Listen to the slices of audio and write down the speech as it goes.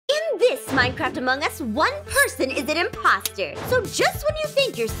In this Minecraft Among Us, one person is an imposter. So just when you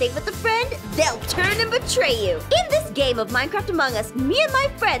think you're safe with a friend, they'll turn and betray you. In this game of Minecraft Among Us, me and my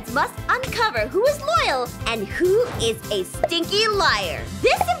friends must uncover who is loyal and who is a stinky liar.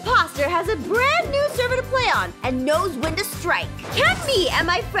 This imposter has a brand new server to play on and knows when to strike. Can me and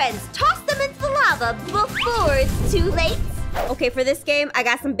my friends toss them into the lava before it's too late? Okay, for this game, I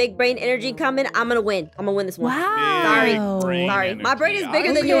got some big brain energy coming. I'm gonna win. I'm gonna win this one. Wow. Sorry. Energy. My brain is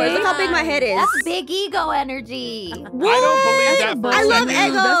bigger than yours. Look how big my head is. That's big ego energy. What? I don't believe that for a I love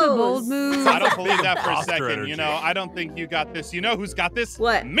second. egos. That's a bold move. I don't believe that for a Imposter second. energy. You know, I don't think you got this. You know who's got this?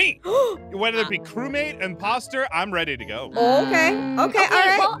 What? Me. Whether it be crewmate, imposter, I'm ready to go. Oh, okay. Okay, all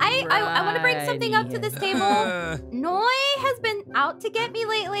right. Well, I want to bring something up to this table. Noi has been out to get me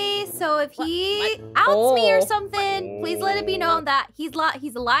lately, so if he outs me or something, please let it be known that he's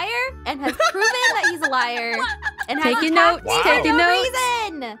a liar and has proven that he's a liar and has Taking attacked notes, me taking for no notes.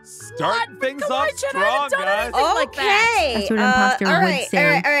 reason. Starting things off strong, guys. Okay. That's what an imposter all would right,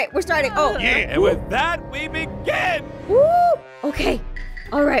 say. all right. We're starting. Oh. Yeah. And with that, we begin. Woo. Okay.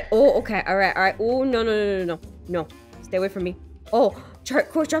 All right. Oh, okay. All right. Oh, no. Stay away from me. Oh, chart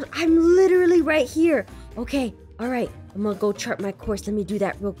course drops. I'm literally right here. Okay. All right. I'm gonna go chart my course. Let me do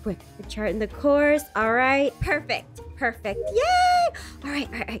that real quick. We're charting the course. All right. Perfect. Yay! All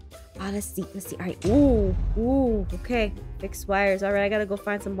right. Let's see. All right. Ooh. Okay. Fix wires. All right. I gotta go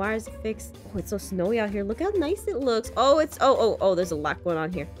find some wires to fix. Oh, it's so snowy out here. Look how nice it looks. Oh, there's a lot going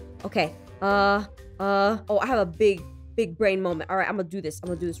on here. Okay. Oh, I have a big brain moment. All right. I'm gonna do this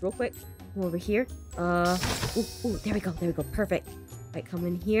real quick. Come over here. Ooh. There we go. Perfect. All right. Come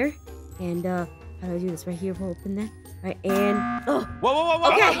in here. And, how do I do this? Right here. We'll open that. All right. And, oh. Whoa.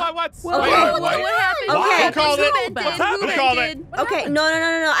 Okay. What? Okay. Wait. What happened? Okay. Who called it? What's happening? Who called it? Okay, no.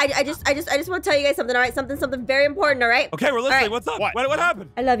 I just want to tell you guys something, all right? Something very important, all right? Okay, we're listening. All right. What's up? What? What happened?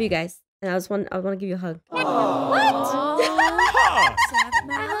 I love you guys, and I want to give you a hug. What? Huh.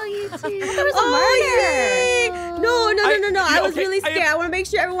 I love you too. Yay! No. I was okay, really scared. I want to make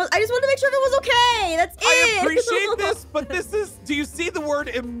sure everyone. I just want to make sure everyone's okay. That's it. I appreciate this, but this is. Do you see the word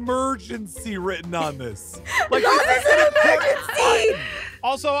emergency written on this? Like, Love this is an emergency.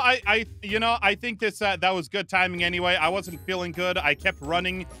 Also, I think this that was good timing anyway. I wasn't feeling good. I kept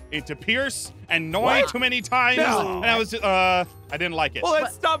running into Pierce and Noi too many times, No. and I was I didn't like it. Well, then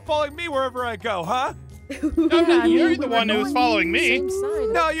stop following me wherever I go, huh? No, you're the one who's following me.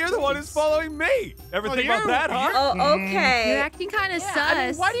 No, you're the one who's following me. Ever think about that, huh? Oh, okay. You're acting kind of sus. I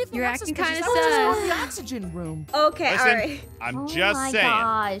mean, why do you think You're I'm acting suspicious? kind of I was just sus. in the oxygen room. Okay, Listen, all right. I'm just Oh my saying.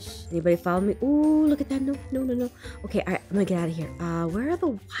 gosh. Anybody follow me? Ooh, look at that. No. Okay, all right. I'm gonna get out of here. Where are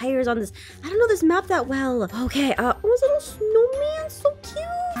the wires on this? I don't know this map that well. Okay, oh, it's a little snowman. So cute.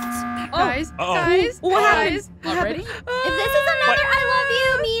 Guys, Uh-oh. guys, What happened? guys. Already? If this is another I love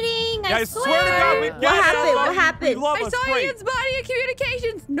you meeting, I swear. to God, we get What it. happened? What We happened? love I us. saw Great. Ian's body in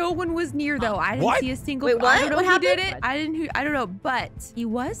communications. No one was near though. I didn't What? see a single. Wait, what? I don't know What who did happened? it. I don't know. But he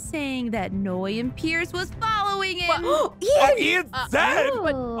was saying that Noi and Pierce was following him. Oh, Ian! Ian's dead. Oh.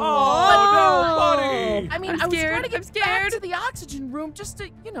 Oh, no, buddy. I mean, I'm I was scared. trying to get I'm scared. back to the oxygen room just to,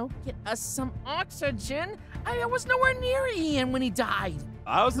 get us some oxygen. I was nowhere near Ian when he died.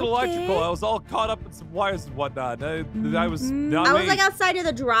 I was electrical. I was all caught up in some wires and whatnot. I was not I was me. like outside of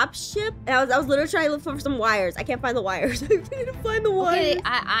the drop ship, and I was literally trying to look for some wires. I can't find the wires. I couldn't find the wires. Okay,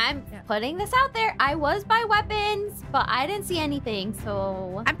 I'm putting this out there. I was by weapons, but I didn't see anything,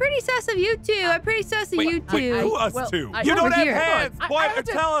 so... I'm pretty sus of you two. I'm pretty sus of you two. Who us well, two? I- You don't over have here. hands. I Boy, had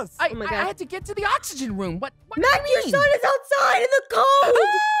to- tell us. Oh my I God. had to get to the oxygen room. What do Mac, you your mean? son is outside in the cold.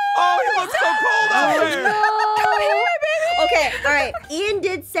 Oh, he looks so cold out there. Okay, all right. Ian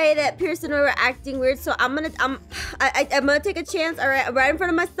did say that Pierce and I were acting weird, so I'm gonna take a chance. All right, right in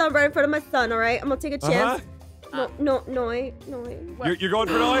front of my son. All right, I'm gonna take a chance. No. You're going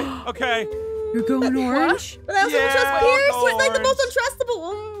for Noi? Okay. You're going orange. But I also don't Yeah, trust I'll Pierce. go He's like the most orange.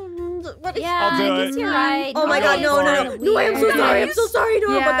 untrustable. What is Yeah, I'll do I guess it. you're right. Oh my God, no. No, I'm so sorry. I'm so sorry. No,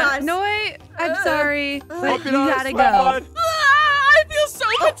 yeah. oh my God. Noi, I'm sorry, but Hope you you're not gotta a go. sweat bud. I feel so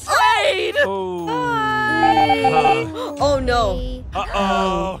betrayed. Oh. Oh no.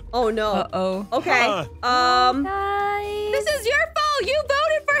 Uh-oh. Oh no. Uh-oh. Okay. Guys. This is your fault. You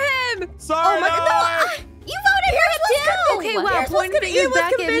voted for him. Sorry, Oh my God. Noi. You voted here too. Okay, wow. Point fingers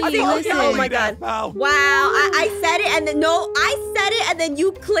back at me. Listen. Oh my God. Wow. Wow, I said it and then I said it and then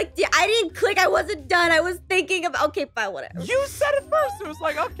you clicked it. I didn't click. I wasn't done. I was thinking of okay, fine, whatever. You said it first. It was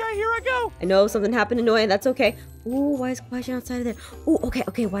like, okay, here I go. I know something happened to Noah, and that's okay. Ooh, why is she outside of there? Ooh,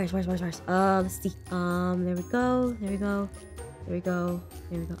 okay, wires. Let's see. There we go.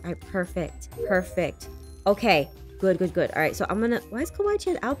 All right, perfect. Okay. Good, good, good. All right, so I'm gonna. Why is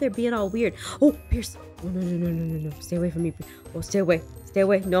Kawaii-chan out there being all weird? Oh, Pierce. Oh, no. Stay away from me. Oh, stay away. Stay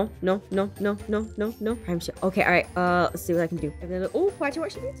away. No. Prime shit. Okay, all right. Let's see what I can do. And then, oh, Kawaii-chan, why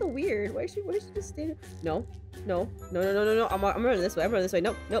is she being so weird? Why is she just standing? No. I'm running this way.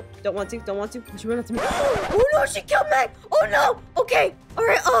 Nope. Don't want to. Oh, she ran up to me. Oh no, she killed me. Oh no. Okay. All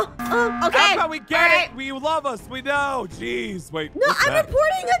right. Okay. How about we get it? We love us. We know. Jeez. Wait. No, I'm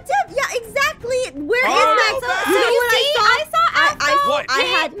reporting a death. Yeah, exactly. Where is Max? So I saw I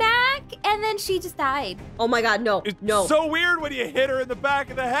had Mac, and then she just died. Oh my God, no. It's so weird when you hit her in the back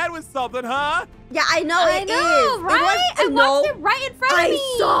of the head with something, huh? Yeah, I know it is. Right? I watched it right in front of me.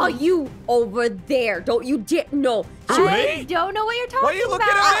 I saw you over there. Don't you dare. No. I don't know what you're talking about. Why are you looking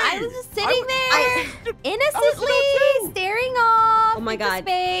at me? I was just sitting there innocently staring off oh my God. into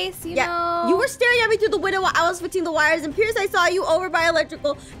space, you know. You were staring at me through the window while I was fixing the wires, and Pierce, I saw you over by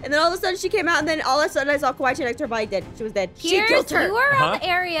electrical, and then all of a sudden she came out, and then all of a sudden I saw Kawaii-chan next to her body dead. She was dead. Pierce, she killed her. you were around the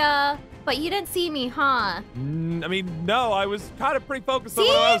area, but you didn't see me, huh? I mean, no, I was kind of pretty focused on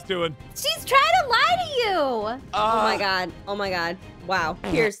what I was doing. She's trying to lie to you. Oh my God. Wow.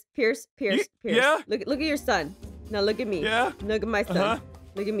 Pierce. Yeah? Look at your son. Now look at me. Yeah? Look at my son.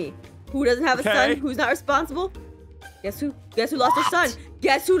 Look at me. Who doesn't have a son? Who's not responsible? Guess who lost their son?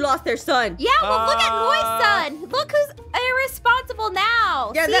 Guess who lost their son? Yeah, well, look at Noi's son. Look who's irresponsible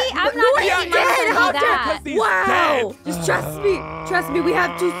now. Yeah, see, I'm not letting my son do that. Wow. Just trust me. Trust me. We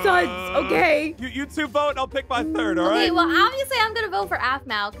have 2 sons. Okay. You 2 vote, and I'll pick my 3rd, all right? Okay, well, obviously I'm going to vote for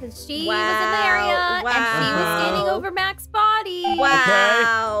Aphmau because she was in the area and she was standing over Mac's body.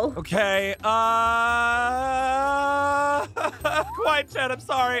 Wow. Okay. Kawaii-chan, I'm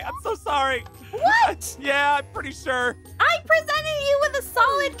sorry. I'm so sorry. What? Yeah, I'm pretty sure. I presented you with a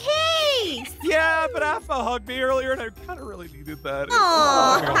solid case. Yeah, but Aphmau hugged me earlier, and I kind of really needed that. It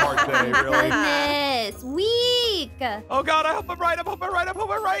Aww. was a hard day, really. Goodness, weak. Oh God, I hope I'm right.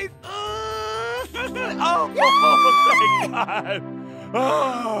 Oh, thank God.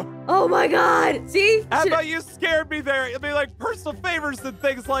 Oh my God. See? Aphmau, you scared me there. I mean, like personal favors and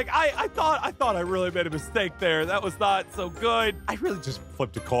things. Like I thought I really made a mistake there. That was not so good. I really just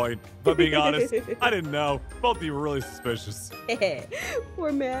flipped a coin. If I'm being honest, I didn't know. Both of you were really suspicious.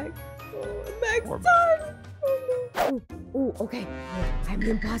 Poor Mac. Oh, Mac's Poor son. Oh, no. Ooh, okay. I'm the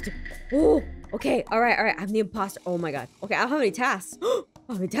imposter. Oh, okay. All right. I'm the imposter. Oh my God. Okay, I don't have any tasks. How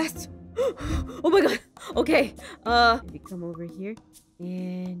many tasks? Oh my God. Okay. Maybe come over here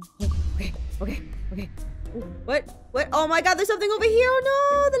and okay. Ooh, what? Oh my God, there's something over here. Oh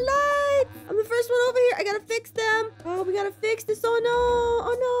no, the light. I'm the first one over here. I gotta fix them. Oh, we gotta fix this. Oh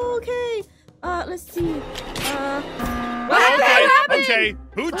no. Okay. Let's see. What happened? Okay.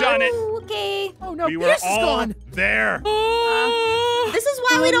 Who done it? Okay. Oh no, We were Pierce is all gone. there. This is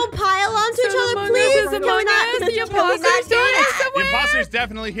why we don't pile onto each other, please. Can we not do that? The imposter's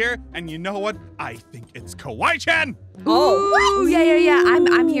definitely here, and you know what? I think it's Kawaii-chan. Oh, yeah.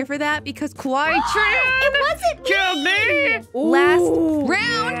 I'm here for that because Kawaii-chan It wasn't killed me. last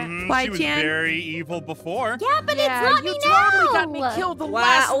round. She was Kawaii-chan. very evil before. Yeah, but it's not me you now. totally got me killed the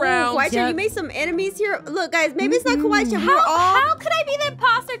last round. Kawaii-chan, you made some enemies here. Look, guys, maybe it's not Kawaii-chan. We're all... How could I be the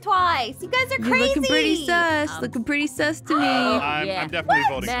imposter twice? You guys are You're crazy. looking pretty sus. Looking pretty sus to me. I'm definitely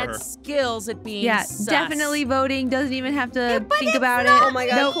voting for her. Mad skills at being Yeah, sus. definitly voting. Doesn't even have to but think it's about not it. Oh my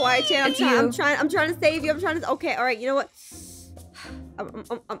God, Nope. Kawaii-chan, It's I'm you. trying to save you. Okay, all right, you know what? All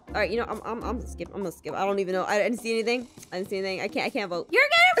right, you know, I'm gonna skip. I don't even know. I didn't see anything. I can't vote. You're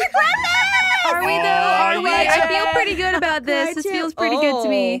gonna regret this. Are we though? Are we? I feel pretty good about this. This Kawaii-chan. feels pretty good to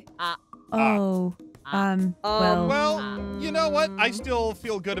me. Oh. Well, you know what? I still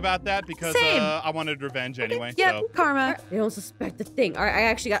feel good about that because Same. I wanted revenge anyway. Yep, So. karma. They don't suspect a thing. All right, I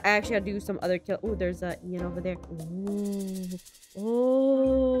actually gotta do some other kill. Oh, there's Ian over there.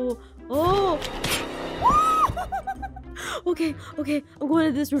 Oh. Okay. I'm going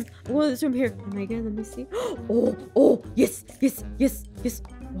to this room. Here. Oh my God, let me see. Oh, yes.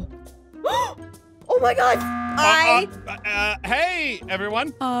 Oh my God. Hey, everyone.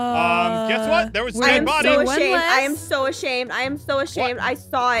 Guess what? There was a I dead am body. so One ashamed. less. I am so ashamed. I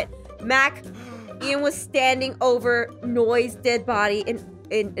saw it. Mac, Ian was standing over Noi's dead body in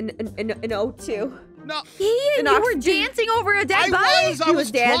O2. No, Ian, you were dancing over a dead body? I He was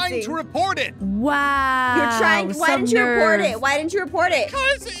was trying dancing. to report it. Wow. You're trying. Why some didn't you report nerve. it? Why didn't you report it?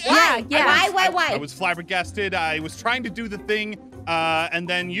 Yeah. Why? I was flabbergasted. I was trying to do the thing, and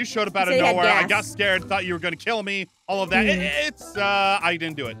then you showed up out You of said you had nowhere. I gas. got scared, thought you were gonna kill me. All of that. I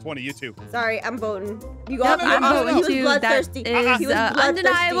didn't do it. 20, you too. Sorry, I'm voting. You Nope, got I'm voting He was too. bloodthirsty. That He is was bloodthirsty.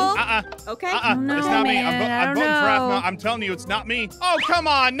 undeniable. Okay. No, It's not me. man, I I'm don't voting for know. Aphmau. I'm telling you, it's not me. Oh, come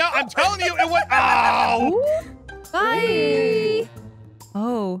on. No, I'm telling you, it was. Oh. Bye.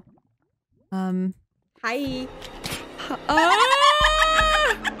 Oh. Hi. Ah!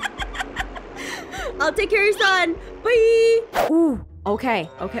 I'll take care of your son. Bye. Ooh. Okay.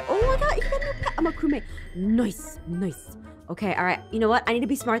 Okay. Oh my God. You got a new pet. I'm a crewmate. Nice. Nice. Okay. All right. You know what? I need to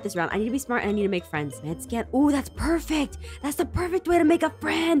be smart this round. I need to be smart and I need to make friends. Med scan. Ooh, that's perfect. That's the perfect way to make a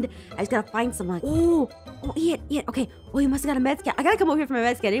friend. I just gotta find someone. Ooh. Oh, Ian. Okay. Oh, you must have got a med scan. I gotta come over here for my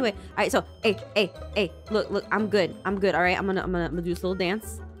med scan anyway. All right. So, hey. Look. I'm good. All right. I'm gonna do this little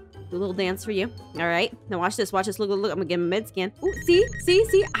dance. Do a little dance for you. All right. Now watch this. Look. I'm gonna get my med scan. Ooh, see.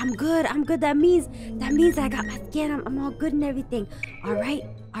 I'm good. That means that I got my scan. I'm all good and everything. All right.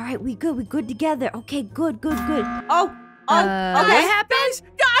 We good together. Okay. Good. Oh. Okay. What happened?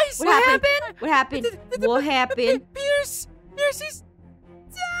 Guys! What happened? What happened? Pierce, he's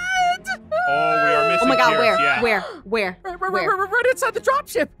dead! Oh, we are missing Oh my God, Pierce, yeah. where? Right inside the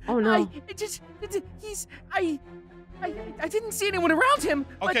dropship. Oh no. I didn't see anyone around him.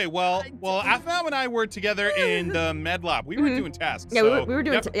 Okay, well, Aphmau and I were together in the med lab. We were doing tasks. Yeah, so, we were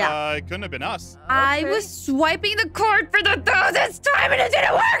doing. Yeah. it couldn't have been us. I was swiping the card for the 1000th time and it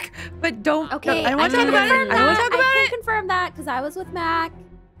didn't work. But don't. Okay, I don't want to talk about it. I can confirm that because I was with Mac.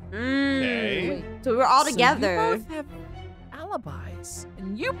 Okay. So we were all So together. you both have alibis,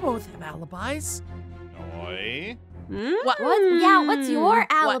 and you both have alibis. Noi. What? Yeah, what's your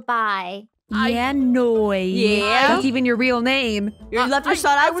alibi? Yeah, Noi. Yeah? That's even your real name. You left your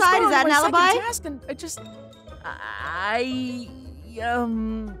son outside? Is that an alibi?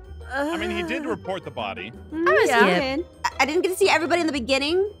 I mean, he did report the body. Yeah. I didn't get to see everybody in the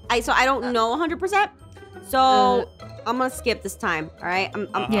beginning, so I don't know 100%. So I'm gonna skip this time. All right.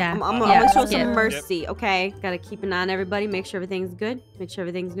 I'm gonna show some mercy. Okay. Gotta keep an eye on everybody. Make sure everything's good. Make sure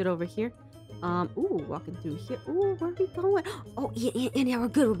everything's good over here. Ooh, walking through here. Ooh, where are we going? Oh, yeah, we're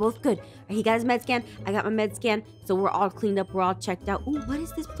good. We're both good. All right, he got his med scan. I got my med scan. So we're all cleaned up. We're all checked out. Ooh, what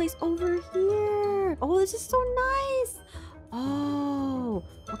is this place over here? Oh, this is so nice. Oh,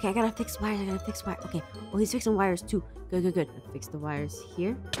 okay. I gotta fix wires. Okay. Oh, he's fixing wires too. Good. I fixed the wires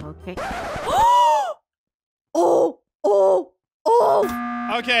here. Okay. Oh. Okay. Oh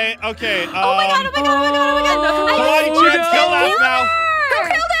my god. Kawhi-chan, kill Aphmau. Who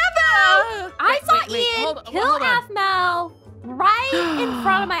killed Aphmau? I saw Ian kill Aphmau right in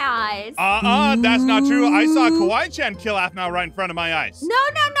front of my eyes. That's not true. I saw Kawhi-chan kill Aphmau right in front of my eyes. No.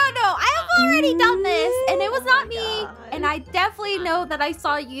 I have already done this, and it was not me. And I definitely know that I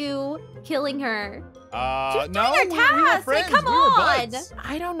saw you killing her. No, doing her task. we were friends. Come we were on. buds.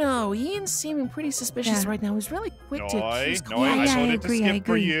 I don't know. Ian's seeming pretty suspicious right now. He's really quick to accuse No, I Kawhi. voted to skip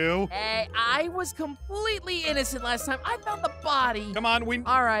for you. Hey, I was completely innocent last time. I found the body. Come on, we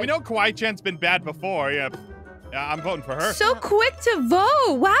know Kawhi-chan's been bad before. Yeah, I'm voting for her. So quick to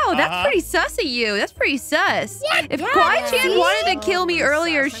vote. Wow, that's pretty sus of you. That's pretty sus. What? If Kawhi-chan wanted to kill me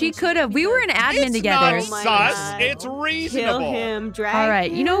earlier, she could have. We were an admin together. It's not sus. It's reasonable. Kill him, drag All right,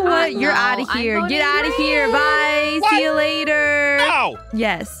 you know what? You're out of here. Get out of here. Bye. What? See you later. No.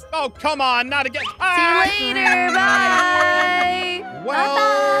 Yes. Oh, come on. Not again. See you later. Bye. Well,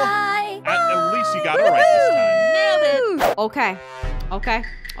 Bye. at least you got it right this time. Okay.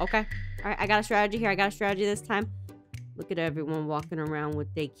 All right, I got a strategy here. I got a strategy this time. Look at everyone walking around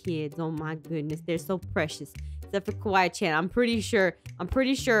with their kids. Oh my goodness, they're so precious. Except for Kawhi-chan, I'm pretty sure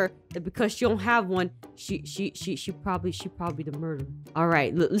that because she don't have one, she probably the murderer. All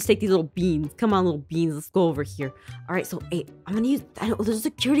right, let's take these little beans. Come on, little beans. Let's go over here. All right, so hey, I'm gonna use. There's a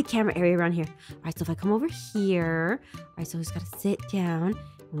security camera area around here. All right, so if I come over here, all right, so I just gotta sit down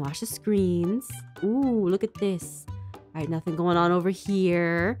and watch the screens. Ooh, look at this. All right, nothing going on over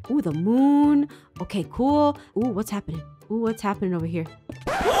here. Ooh, the moon. Okay, cool. Ooh, what's happening? Ooh, what's happening over here?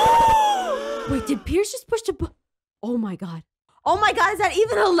 Wait, did Pierce just push the button? Oh my god. Oh my god, is that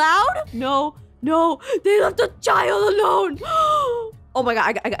even allowed? No, they left the child alone. Oh my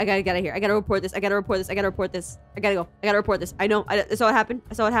god, I gotta get out of here. I gotta report this. I gotta go. I gotta report this. I know. I saw what happened.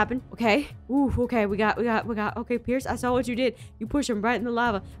 Okay. Ooh, okay. We got. Okay, Pierce, I saw what you did. You pushed him right in the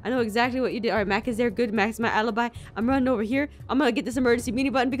lava. I know exactly what you did. All right, Mac is there. Good. Mac's my alibi. I'm running over here. I'm gonna get this emergency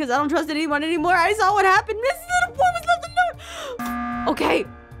meeting button because I don't trust anyone anymore. I saw what happened. This little boy was left alone. Okay.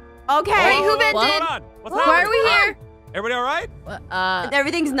 Wait, who vented? Hold on. Why are we here? Everybody all right?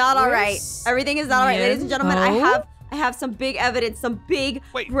 Everything's not all right. Everything is not all right, ladies and gentlemen. I have some big evidence, some big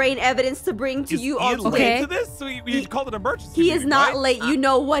brain evidence to bring to you all today. To this? So we called an emergency. He is not late. You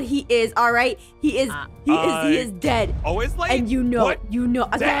know what he is, all right? He is dead. Always late? And you know. What?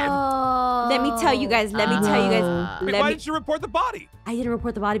 Dead. Let me tell you guys. Let me tell you guys. Wait, why didn't you report the body? I didn't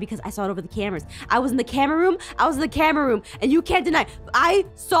report the body because I saw it over the cameras. I was in the camera room. And you can't deny. I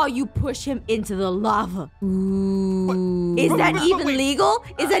saw you push him into the lava. Is that even legal?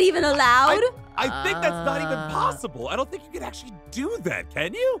 Is that even allowed? I think that's not even possible. I don't think you can actually do that,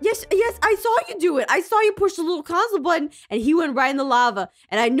 can you? Yes, I saw you do it. I saw you push the little console button, and he went right in the lava.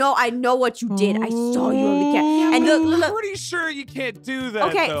 And I know what you did. I saw you on the camera. And I'm pretty sure you can't do that.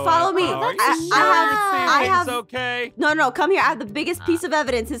 Okay, though, follow me. Aphmau. I have. Okay. No, come here. I have the biggest piece of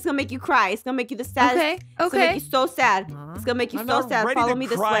evidence. It's gonna make you cry. It's gonna make you the saddest. Okay. It's gonna make you so sad. It's gonna make you I'm so not sad. ready Follow to me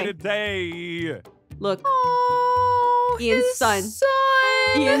this cry way. today. Look, Oh, Ian's his son.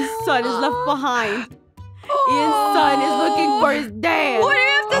 Ian's son is left behind. Ian's son is looking for his dad. What do you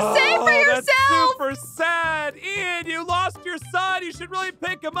have to say for yourself? That's super sad. Ian, you lost your son. You should really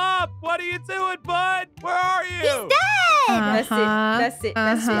pick him up. What are you doing, bud? Where are you? That's it.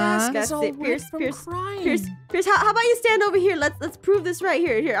 Pierce, how about you stand over here? Let's prove this right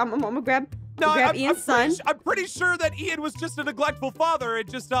here. Here, I'm gonna grab Ian's son. I'm pretty sure that Ian was just a neglectful father and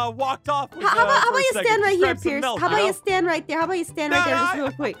just walked off. How about you stand right here, Pierce? How about you stand right there? Just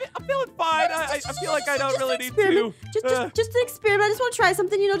real quick? I'm feeling fine. I feel like I don't really need experiment. to. Just an experiment. I just want to try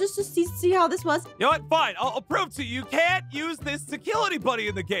something, just to see how this was. You know what? Fine. I'll prove to you. You can't use this to kill anybody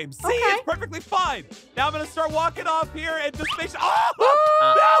in the game. See, Okay. it's perfectly fine. Now I'm gonna start walking off here and just make sure.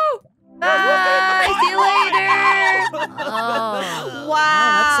 Oh! No! Bye. See you later. Wow.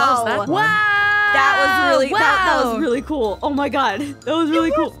 that solves that one. That was really cool. Oh my god. That was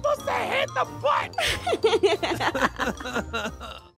really cool. Supposed to hit the button.